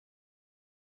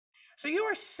So you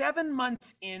are 7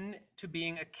 months into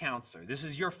being a counselor. This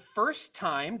is your first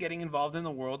time getting involved in the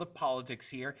world of politics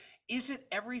here. Is it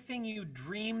everything you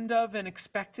dreamed of and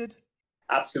expected?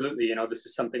 Absolutely. This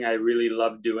is something I really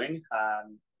love doing.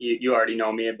 You already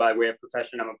know me by way of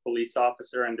profession. I'm a police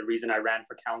officer, and the reason I ran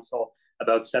for council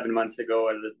about 7 months ago,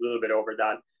 a little bit over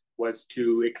that, was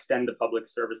to extend the public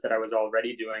service that I was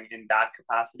already doing in that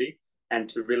capacity, and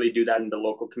to really do that in the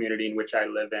local community in which I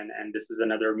live in. And this is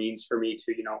another means for me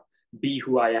to, be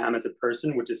who I am as a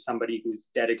person, which is somebody who's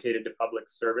dedicated to public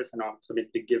service and also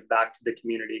to give back to the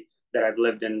community that I've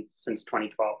lived in since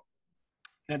 2012.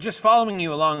 Now, just following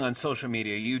you along on social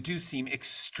media, you do seem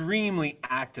extremely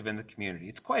active in the community.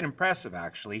 It's quite impressive,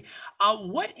 actually.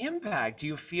 What impact do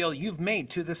you feel you've made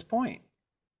to this point?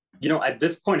 At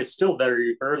this point, it's still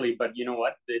very early, but you know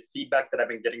what? The feedback that I've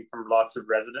been getting from lots of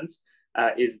residents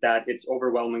is that it's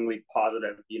overwhelmingly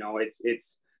positive.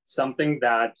 It's something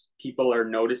that people are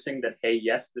noticing that, hey,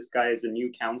 yes, this guy is a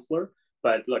new counselor,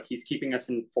 but look, he's keeping us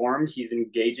informed. He's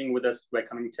engaging with us by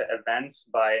coming to events,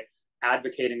 by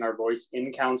advocating our voice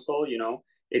in council.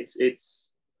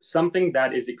 It's something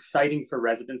that is exciting for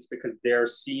residents because they're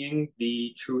seeing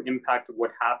the true impact of what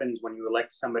happens when you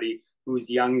elect somebody who's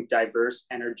young, diverse,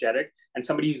 energetic, and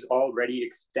somebody who's already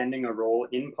extending a role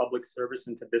in public service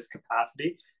into this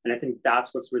capacity. And I think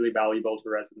that's what's really valuable to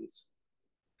residents.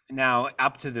 Now,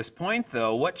 up to this point,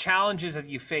 though, what challenges have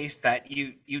you faced that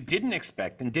you didn't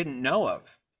expect and didn't know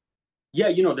of? Yeah,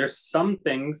 there's some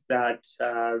things that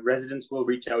residents will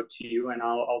reach out to you, and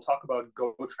I'll talk about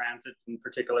Go Transit in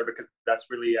particular because that's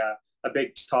really a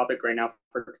big topic right now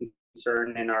for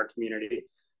concern in our community.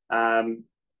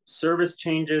 Service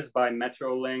changes by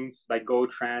Metrolinx, by Go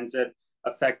Transit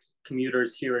affect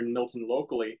commuters here in Milton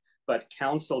locally, but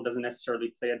council doesn't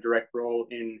necessarily play a direct role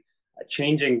in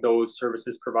changing those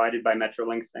services provided by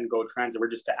Metrolinx and Go Transit. We're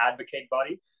just an advocate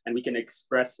body, and we can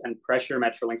express and pressure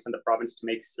Metrolinx and the province to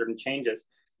make certain changes.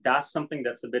 That's something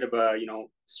that's a bit of a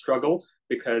struggle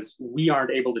because we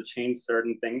aren't able to change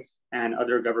certain things, and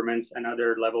other governments and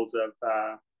other levels of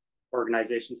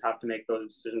organizations have to make those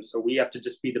decisions. So we have to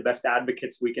just be the best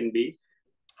advocates we can be.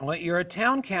 Well, you're a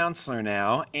town councillor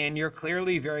now, and you're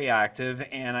clearly very active,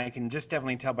 and I can just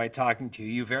definitely tell by talking to you,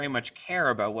 you very much care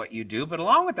about what you do. But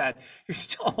along with that, you're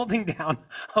still holding down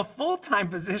a full-time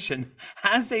position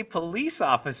as a police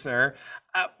officer.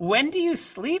 When do you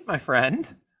sleep, my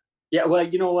friend? Yeah, well,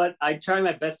 you know what? I try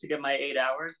my best to get my 8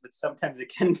 hours, but sometimes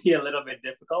it can be a little bit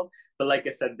difficult. But like I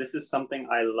said, this is something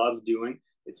I love doing.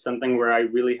 It's something where I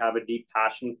really have a deep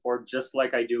passion for, just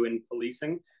like I do in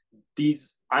policing.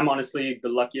 I'm honestly the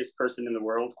luckiest person in the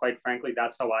world. Quite frankly,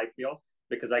 that's how I feel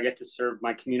because I get to serve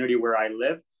my community where I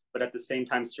live, but at the same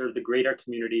time serve the greater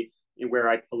community in where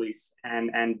I police.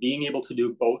 And being able to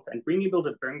do both and being able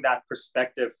to bring that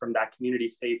perspective from that community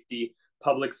safety,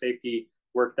 public safety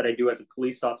work that I do as a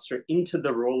police officer into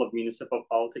the role of municipal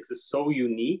politics is so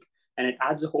unique, and it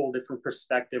adds a whole different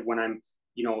perspective when I'm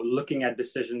looking at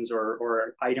decisions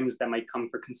or items that might come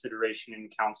for consideration in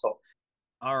council.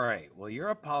 All right. Well, you're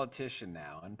a politician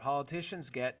now, and politicians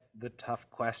get the tough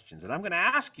questions. And I'm going to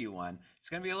ask you one. It's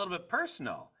going to be a little bit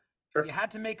personal. If you Sure.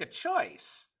 had to make a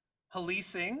choice,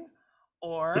 policing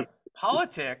or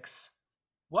politics,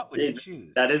 what would you It,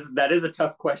 choose? that is a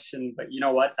tough question, but you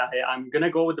know what? I'm gonna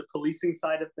go with the policing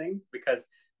side of things because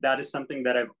that is something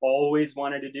that I've always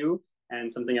wanted to do and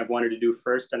something I've wanted to do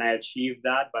first, and I achieved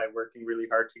that by working really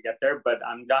hard to get there. But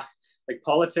I'm not like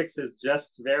politics is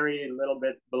just very little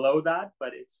bit below that,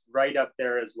 but it's right up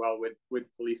there as well with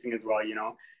policing as well.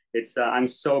 It's I'm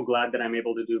so glad that I'm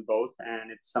able to do both,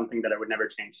 and it's something that I would never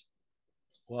change.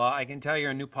 Well, I can tell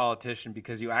you're a new politician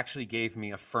because you actually gave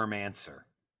me a firm answer.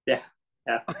 Yeah,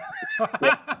 yeah,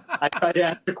 yeah. I try to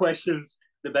answer questions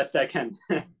the best I can.